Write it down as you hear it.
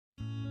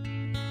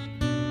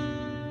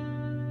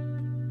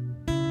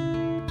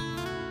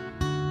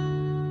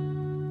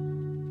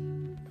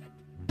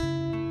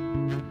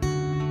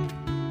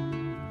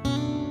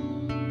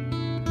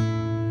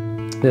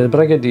The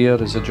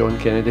Brigadier is a John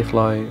Kennedy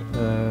fly.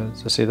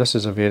 As I say, this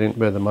is a variant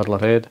with the Muddler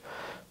head.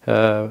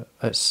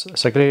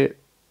 It's a great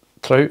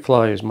trout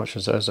fly as much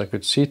as it is a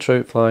good sea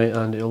trout fly,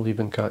 and it'll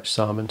even catch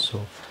salmon.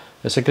 So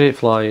it's a great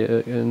fly,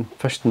 and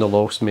fished in the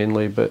lochs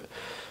mainly, but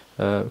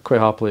quite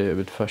happily it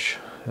would fish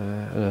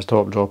in a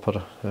top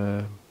dropper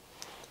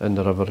in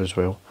the river as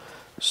well.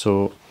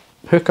 So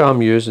hook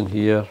I'm using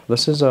here, I'm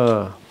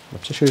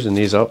just using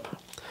these up.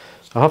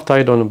 I have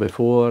tied on them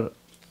before,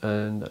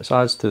 and it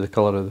adds to the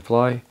colour of the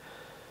fly.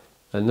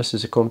 And this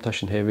is a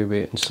competition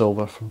heavyweight in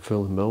silver from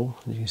Full and Mill.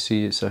 You can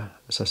see it's a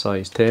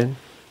size 10.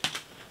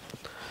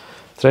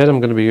 Thread I'm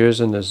going to be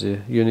using is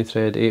the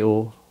Unithread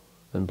 8.0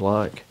 in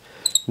black.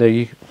 Now,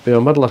 with a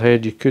Muddler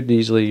head, you could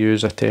easily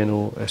use a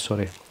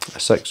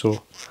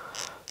 6.0,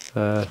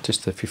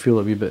 just if you feel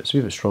it's a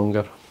wee bit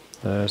stronger,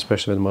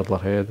 especially with a Muddler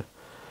head.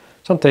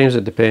 Sometimes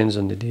it depends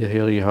on the deer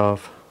hair you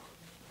have.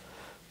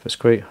 If it's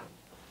quite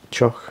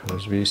chuck,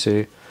 as we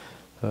say,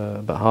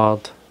 a bit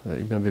hard, you're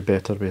going to be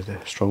better with the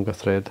stronger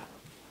thread.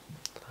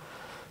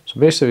 So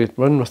basically,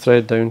 run the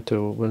thread down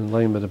to in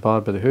line with the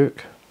barb of the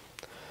hook.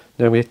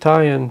 Now we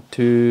tie in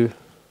 2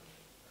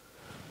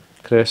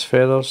 crest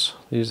feathers.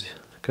 These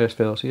crest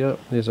feathers here.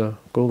 These are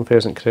golden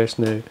pheasant crest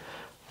now.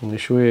 And they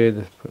show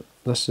you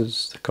this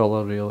is the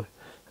colour really.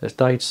 It's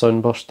dyed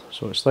Sunburst,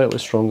 so it's slightly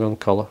stronger in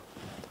colour.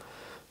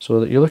 So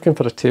that you're looking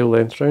for a tail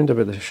length round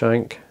about the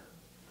shank.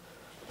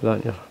 With that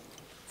in your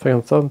finger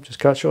and thumb, just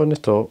catch it on the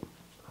top.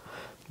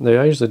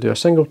 Now I usually do a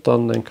single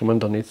turn, then come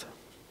underneath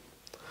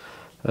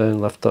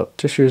and lift up,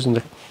 just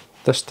using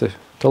this to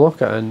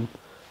lock it in.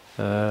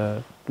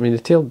 I mean, the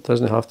tail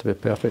doesn't have to be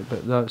perfect,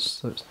 but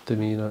that's to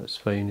me that's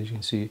fine. As you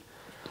can see,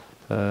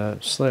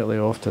 slightly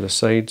off to the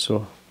side,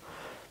 so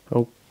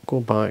I'll go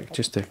back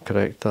just to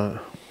correct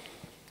that.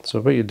 So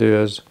what you do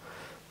is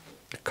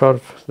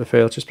curve the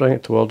feather, just bring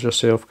it towards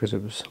yourself because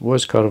it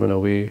was curving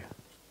away.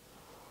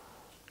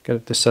 Get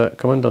it to sit,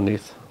 come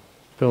underneath,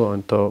 pull it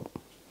on top.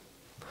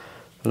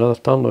 Another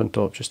turn on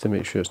top just to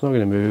make sure it's not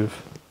going to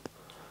move.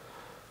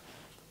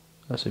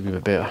 That's a wee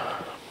bit better.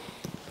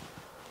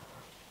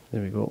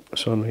 There we go.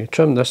 So when you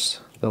trim this,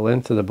 the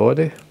length of the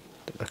body,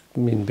 I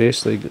mean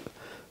basically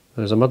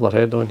there's a Muddler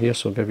head on here,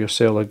 so give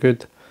yourself a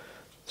good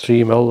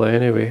 3mm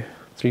anyway,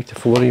 3 to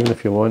 4 even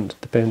if you want,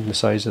 depending on the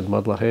size of the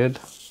Muddler head.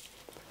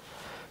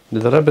 Now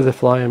the rib of the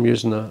fly I'm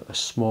using a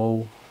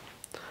small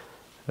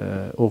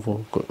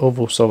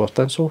oval silver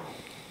tinsel.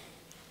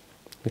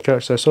 You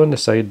catch this on the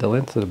side, the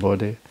length of the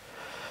body.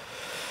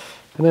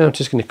 And then I'm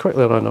just going to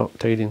quickly run up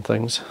tidying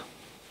things.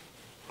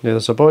 Now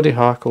there's a body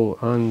hackle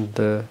and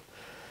a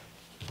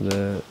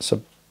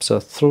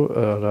throat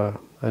or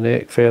a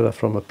neck feather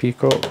from a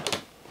peacock.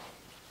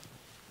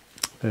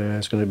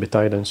 It's going to be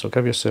tied in, so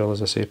give yourself,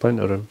 as I say,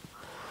 plenty of room.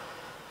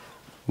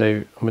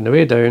 Now I'm on the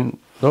way down,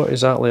 not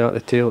exactly at the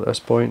tail at this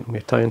point, I'm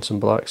going to tie in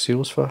some black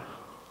seals for.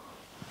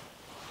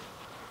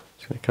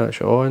 Just going to catch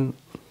it on.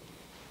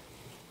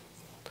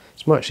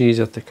 It's much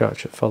easier to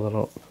catch it further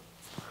up.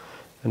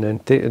 And then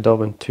take the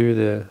dubbing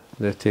to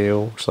the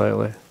tail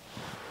slightly,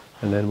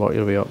 and then work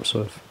your way up.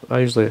 So I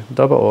usually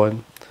dub it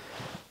on,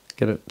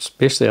 get it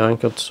basically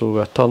anchored, so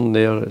a turn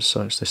there it's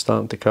actually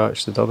starting to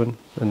catch the dubbing,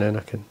 and then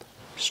I can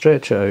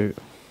stretch it out,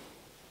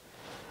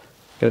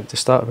 get it to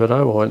start where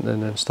I want,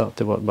 and then start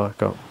to work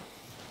back up.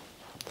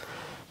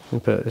 You can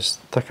put as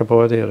thick a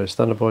body or as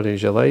thin a body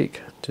as you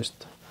like,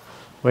 just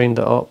wind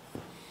it up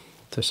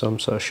to some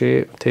sort of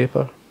shape,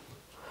 taper.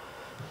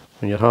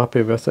 When you're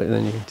happy with it,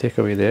 then you can take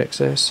away the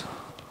excess.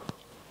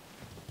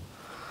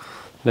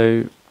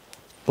 Now,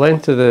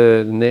 length of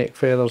the neck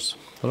feathers,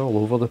 they're all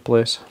over the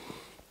place.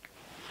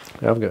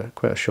 I've got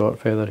quite a short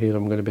feather here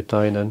I'm going to be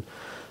tying in.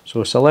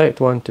 So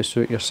select one to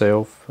suit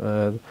yourself.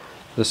 As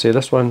I say,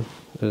 this one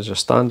is a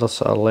standard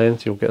sort of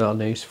length, you'll get that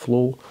nice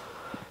flow.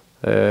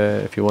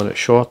 If you want it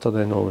shorter,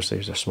 then obviously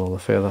use a smaller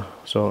feather.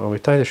 So I will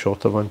tie the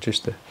shorter one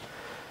just to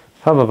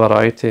have a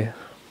variety.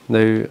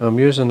 Now I'm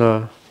using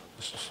the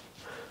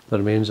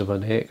remains of a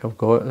neck I've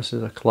got. This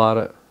is a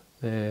Claret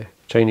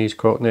Chinese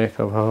cock neck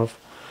I have.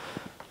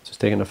 Just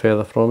taking a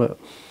feather from it.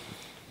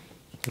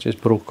 It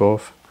just broke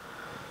off.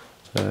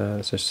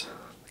 It's just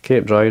the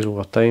cape dries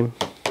over time.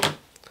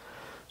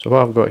 So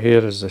what I've got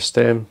here is the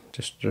stem.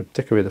 Just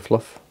take away the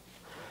fluff.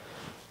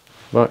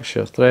 Wax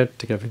your thread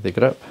to give you the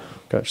grip.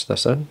 Catch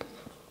this in.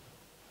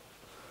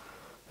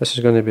 This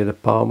is going to be the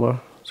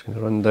palmer. It's going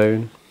to run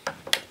down.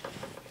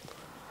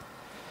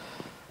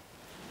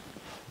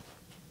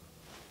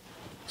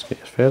 Let's get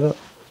your feather.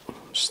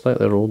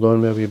 Slightly rolled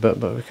on me a wee bit,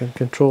 but we can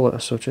control it,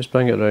 so just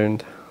bring it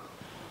round.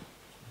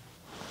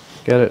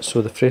 Get it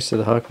so the face of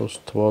the hackle's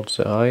towards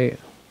the eye.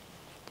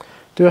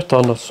 Do a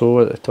turn or so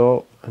at the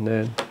top, and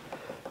then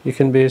you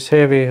can be as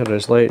heavy or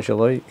as light as you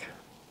like.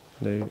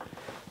 Now,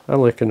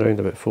 I'm looking around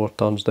about 4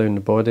 turns down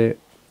the body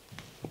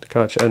to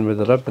catch it in with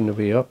the rib on the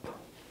way up.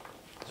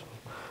 So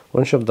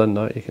once you've done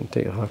that, you can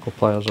take your hackle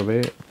pliers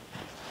away.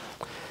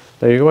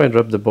 Now you go and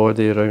rib the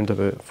body around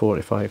about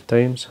 45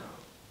 times.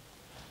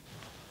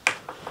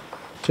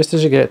 Just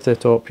as you get to the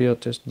top here,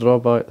 just draw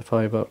back the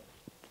fibre,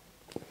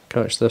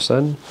 catch this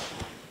in.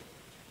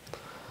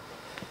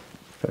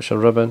 got your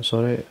ribbon,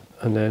 sorry,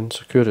 and then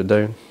secure it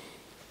down.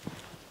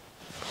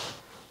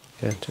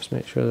 Again, just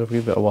make sure there's a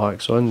wee bit of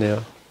wax on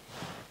there.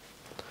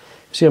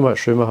 See how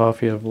much room I have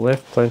here. I've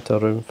left plenty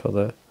of room for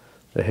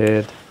the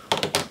head.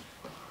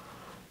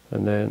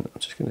 And then I'm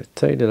just going to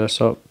tidy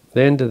this up.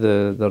 The end of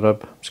the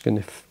rib, I'm just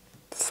going to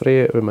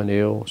fray it with my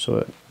nail so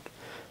it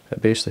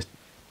basically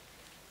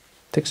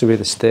takes away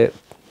the step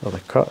or the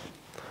cut,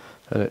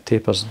 and it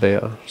tapers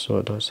better, so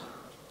it does.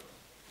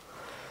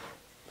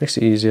 Makes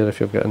it easier if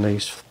you've got a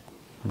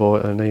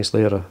nice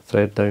layer of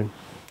thread down.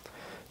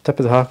 Tip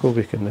of the hackle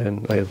we can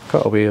then either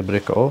cut away or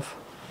break it off.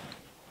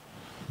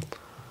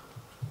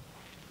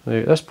 Now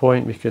at this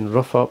point we can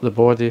rough up the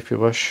body if you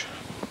wish.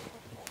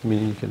 I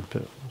mean, you can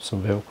put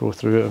some velcro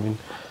through it, I mean,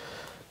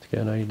 to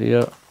get an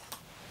idea.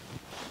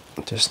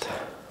 Just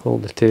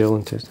hold the tail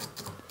and just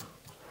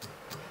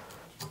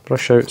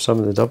brush out some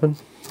of the dubbing,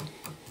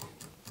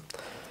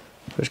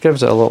 which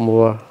gives it a lot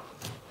more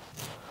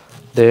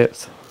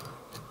depth.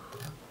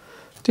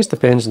 It just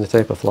depends on the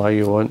type of fly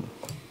you want.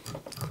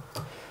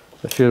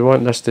 If you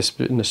want this to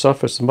split in the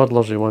surface, the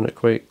muddlers, you want it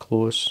quite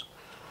close,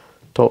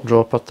 top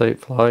dropper type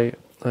fly,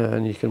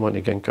 and you can want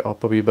to gink it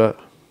up a wee bit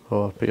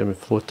or put your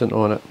floatant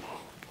on it.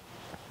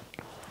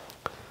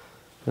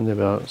 And there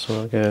we are.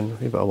 So again,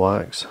 a wee bit of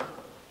wax.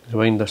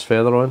 Wind this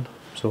feather on.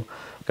 So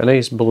got a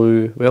nice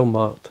blue, well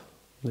marked.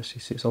 This,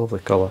 you see, it's a lovely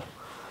colour.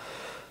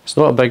 It's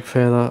not a big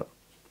feather.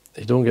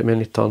 You don't get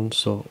many turns,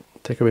 so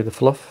take away the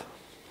fluff.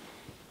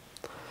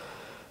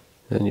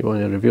 Then you want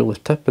to reveal the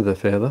tip of the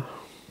feather,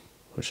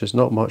 which is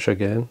not much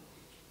again.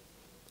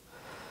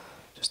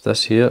 Just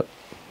this here.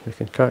 We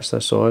can catch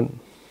this on.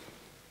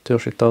 2 or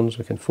 3 turns.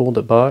 We can fold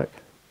it back.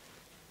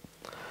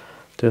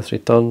 2 or 3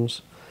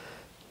 turns.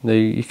 Now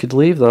you could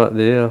leave that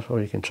there,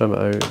 or you can trim it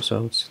out, so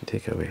I'm just going to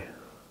take it away.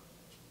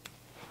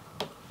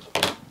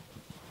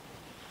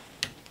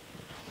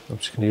 I'm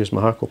just going to use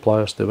my hackle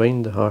pliers to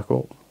wind the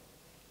hackle.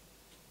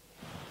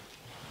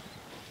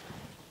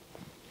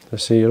 I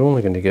see you're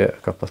only going to get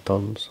a couple of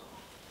turns,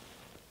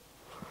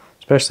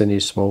 especially in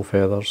these small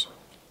feathers.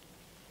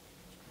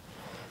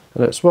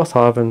 And it's worth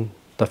having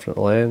different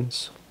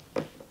lengths,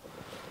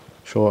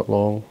 short,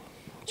 long,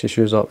 just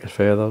use up your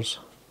feathers.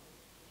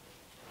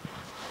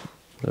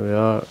 There we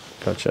are,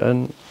 catch it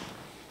in.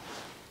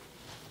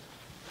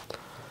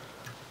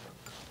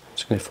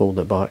 Just going to fold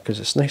it back because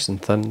it's nice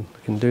and thin. You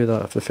can do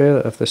that.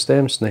 If the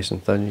stem's nice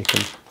and thin, you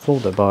can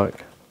fold it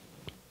back.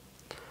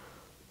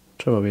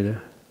 Trim away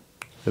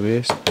the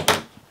waste.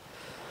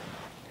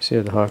 You see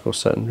how the hackle's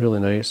sitting really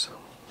nice.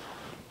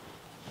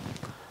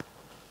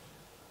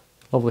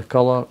 Lovely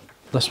colour.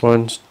 This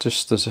one's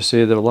just, as I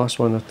say, the last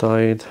one I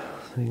tied.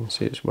 You can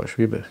see it's much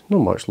wee bit, not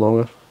much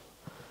longer.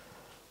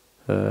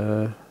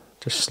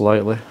 Just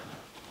slightly.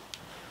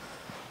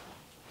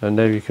 And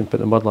now you can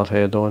put the muddler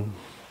head on.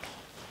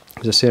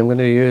 As I say, I'm going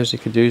to use, you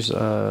could use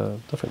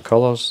different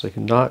colours. You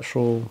can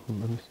natural,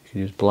 you can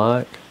use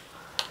black.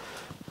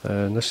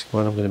 And this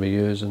one I'm going to be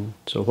using.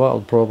 So what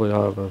I'll probably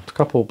have a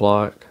couple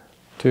black,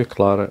 2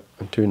 claret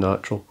and 2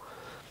 natural.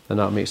 And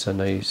that makes a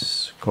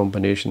nice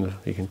combination that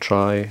you can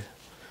try.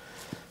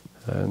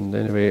 And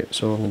anyway,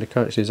 so I'm going to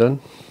catch these in.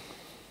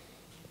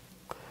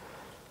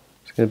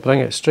 Just going to bring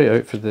it straight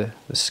out for the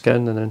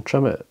skin and then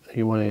trim it.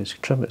 You want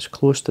to trim it as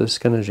close to the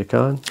skin as you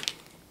can.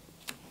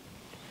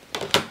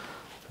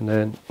 And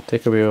then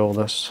take away all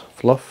this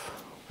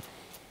fluff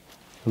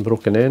and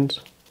broken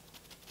ends.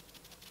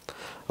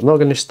 I'm not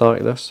going to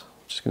stack this,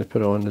 I'm just going to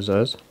put it on as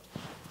is.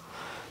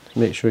 Just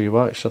make sure you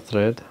wax your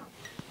thread.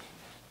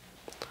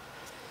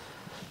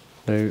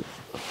 Now, you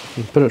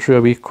can put it through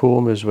a wee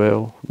comb as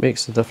well. It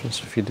makes the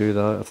difference if you do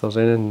that. If there's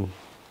anything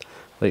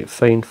like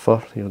fine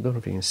fur, I don't know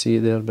if you can see it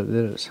there, but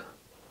there it is.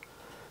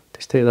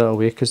 Just take that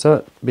away because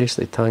that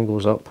basically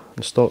tangles up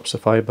and stops the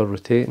fibre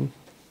rotating.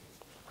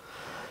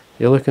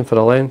 You're looking for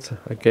a length,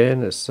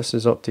 again, this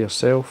is up to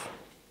yourself.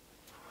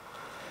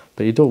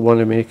 But you don't want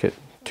to make it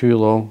too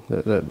long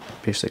that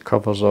basically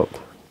covers up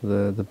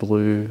the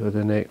blue or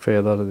the neck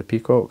feather of the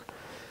peacock.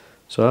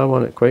 So I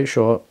want it quite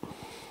short,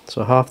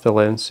 so half the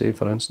length, say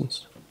for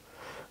instance.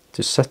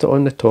 Just sit it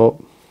on the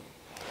top,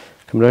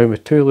 come round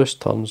with 2 loose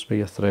turns with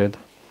your thread.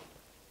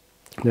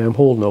 Now I'm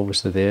holding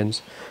obviously the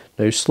ends.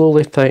 Now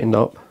slowly tighten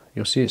up,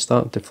 you'll see it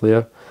starting to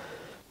flare.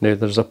 Now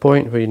there's a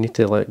point where you need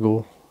to let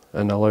go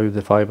and allow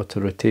the fibre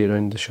to rotate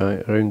around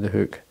the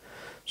hook.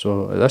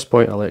 So at this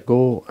point I let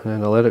go and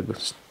then I let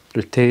it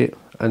rotate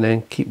and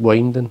then keep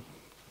winding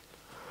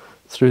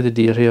through the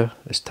deer here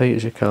as tight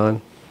as you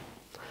can.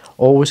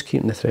 Always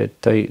keeping the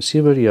thread tight.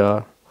 See where you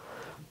are,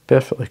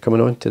 perfectly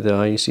coming onto the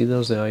eye. You see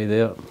there's the eye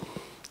there.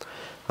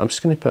 I'm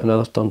just going to put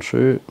another turn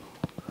through.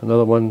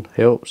 Another one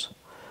helps,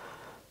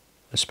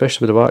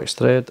 especially with the wax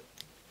thread.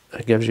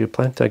 It gives you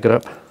plenty of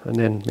grip, and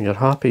then when you're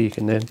happy you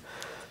can then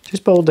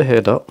just build the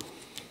head up.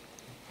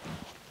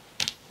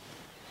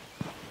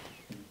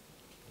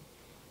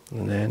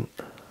 And then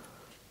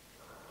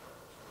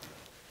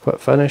quick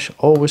finish,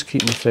 always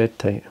keeping the thread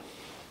tight.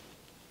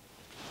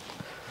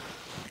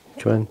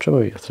 Come in, trim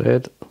out your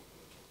thread.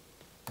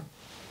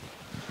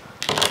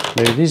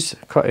 Now these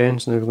cut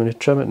ends, now we're going to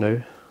trim it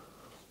now.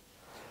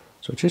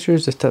 So just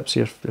use the tips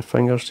of your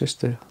fingers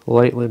just to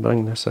lightly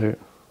bring this out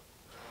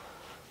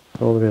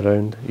all the way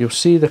around. You'll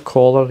see the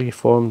collar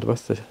reformed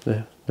with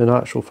the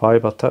natural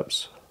fibre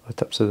tips, the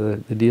tips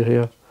of the deer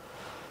hair,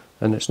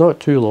 and it's not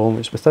too long,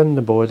 it's within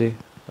the body,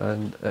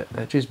 and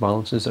it just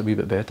balances it a wee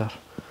bit better.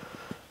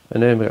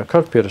 And then we've got a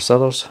curved pair of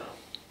scissors.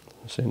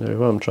 So now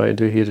what I'm trying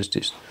to do here is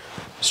just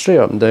straight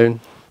up and down.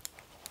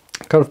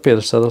 Curved pair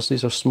of scissors,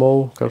 these are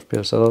small curved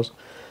pair of scissors,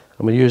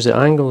 and we use the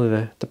angle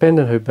of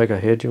depending on how big a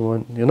head you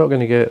want. You're not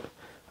going to get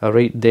a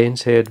right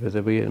dense head with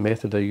the way and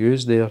method I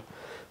used there,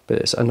 but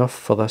it's enough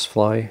for this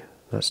fly.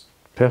 That's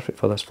perfect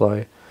for this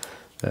fly,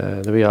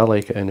 the way I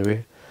like it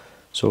anyway.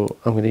 So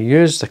I'm going to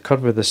use the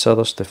curve of the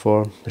scissors to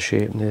form the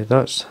shape. Now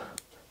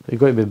you've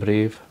got to be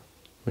brave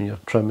when you're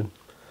trimming,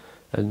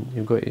 and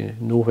you've got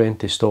to know when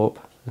to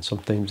stop, and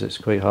sometimes it's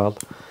quite hard.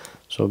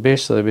 So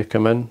basically we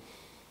come in,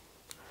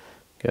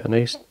 get a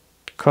nice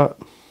cut.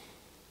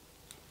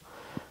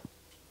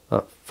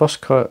 That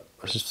first cut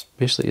is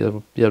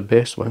basically your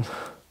best one,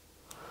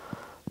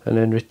 and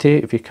then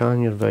rotate if you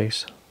can your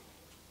vise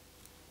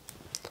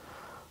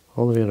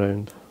all the way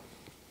around.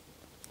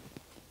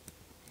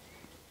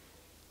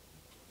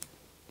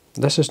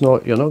 This is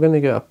not, you're not going to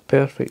get a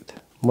perfect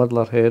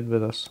muddler head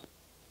with this.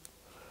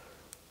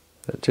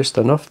 It's just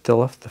enough to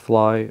lift the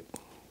fly.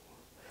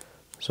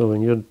 So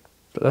when you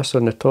put this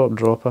on the top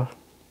dropper,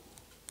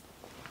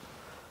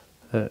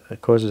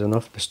 it causes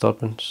enough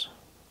disturbance.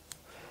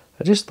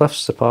 It just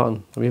lifts the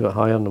pattern a wee bit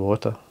higher in the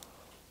water.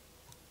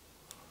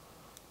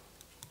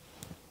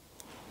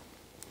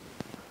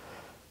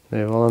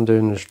 Now all I'm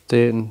doing is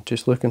rotating,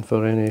 just looking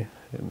for any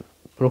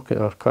broken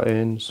or cut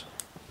ends.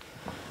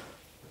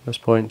 At this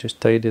point, just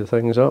tidy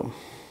things up.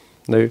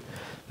 Now,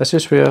 this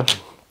is where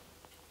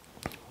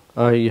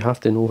you have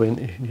to know when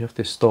you have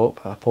to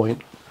stop at a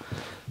point.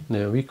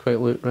 Now, a wee quick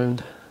look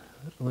round,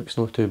 it looks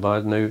not too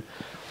bad. Now,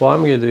 what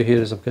I'm going to do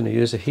here is I'm going to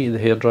use the heat of the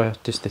hairdryer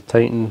just to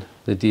tighten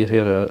the deer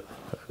hair.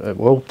 It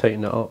will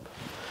tighten it up.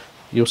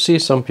 You'll see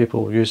some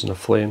people using a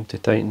flame to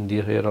tighten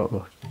deer hair up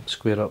or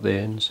square up the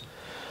ends.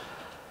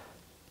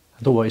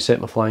 I don't want to set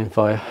my fly on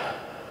fire,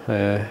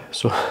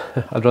 so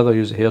I'd rather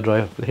use a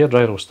hairdryer. The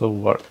hairdryer will still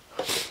work.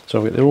 So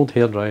I've got the old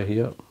hairdryer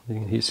here,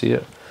 you can see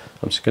it.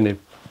 I'm just going to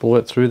blow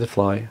it through the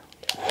fly.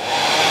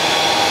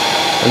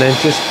 And then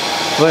just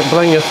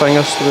bring your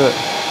fingers through it.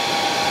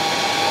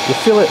 You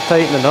feel it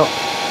tightening up.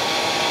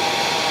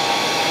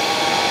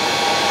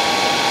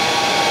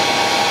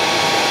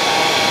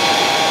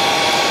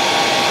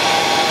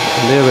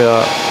 And there we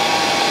are.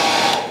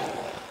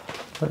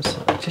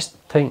 It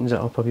just tightens it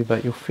up a wee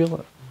bit, you'll feel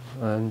it.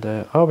 And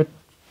I would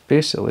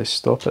basically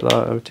stop at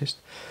that. I would just,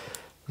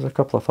 there's a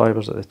couple of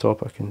fibres at the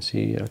top I can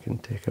see, I can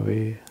take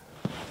away.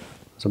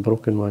 There's a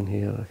broken one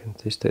here, I can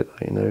just take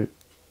that out.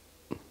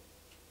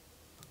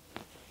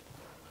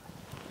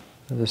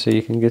 As I say,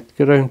 you can get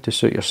around to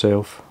suit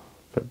yourself,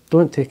 but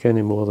don't take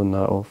any more than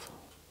that off.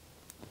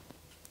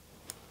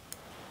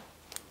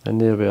 And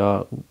there we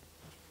are.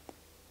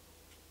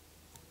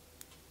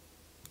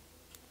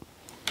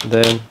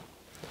 Then,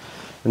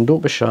 and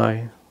don't be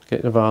shy,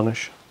 get the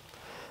varnish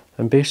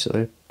and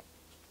basically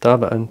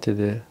dab it into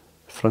the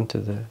front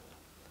of the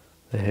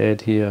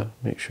head here,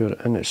 make sure,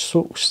 and it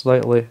soaks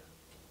slightly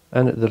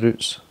in at the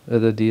roots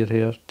of the deer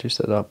hair, just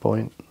at that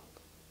point.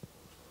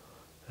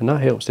 And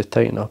that helps to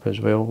tighten up as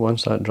well.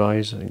 Once that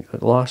dries,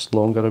 it lasts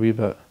longer a wee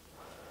bit.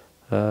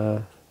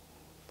 But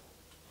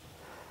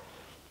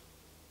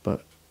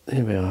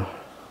there we are.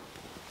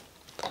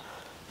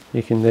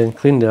 You can then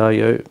clean the eye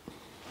out.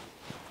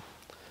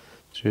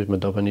 Just use my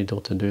double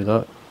needle to do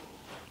that.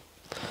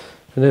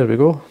 And there we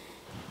go.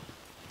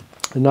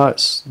 And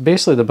that's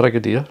basically the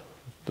Brigadier.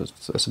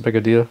 It's a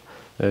Brigadier,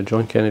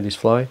 John Kennedy's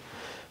fly,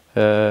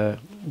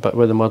 but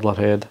with a muddler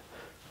head.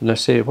 And I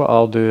say what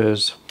I'll do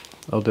is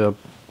I'll do a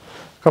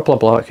couple of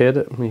black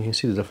headed. I mean, you can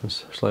see the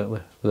difference slightly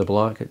with the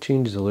black. It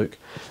changes the look.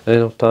 And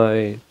then I'll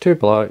tie 2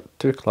 black,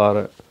 2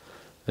 claret,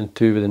 and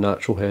 2 with the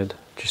natural head,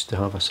 just to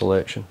have a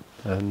selection.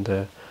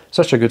 And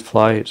such a good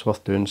fly, it's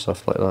worth doing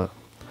stuff like that.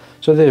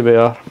 So there we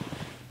are.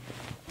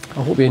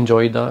 I hope you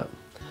enjoyed that.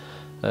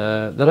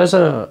 There is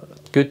a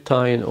good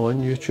tie-in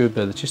on YouTube,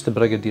 it's just the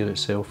Brigadier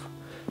itself.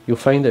 You'll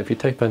find it if you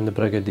type in the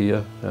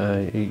Brigadier,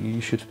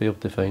 you should be able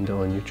to find it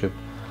on YouTube.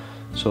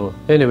 So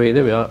anyway,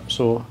 there we are.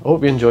 So I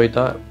hope you enjoyed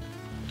that.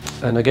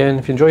 And again,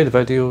 if you enjoy the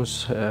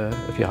videos,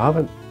 if you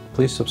haven't,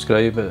 please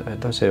subscribe, it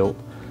does help.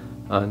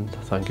 And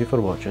thank you for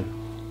watching.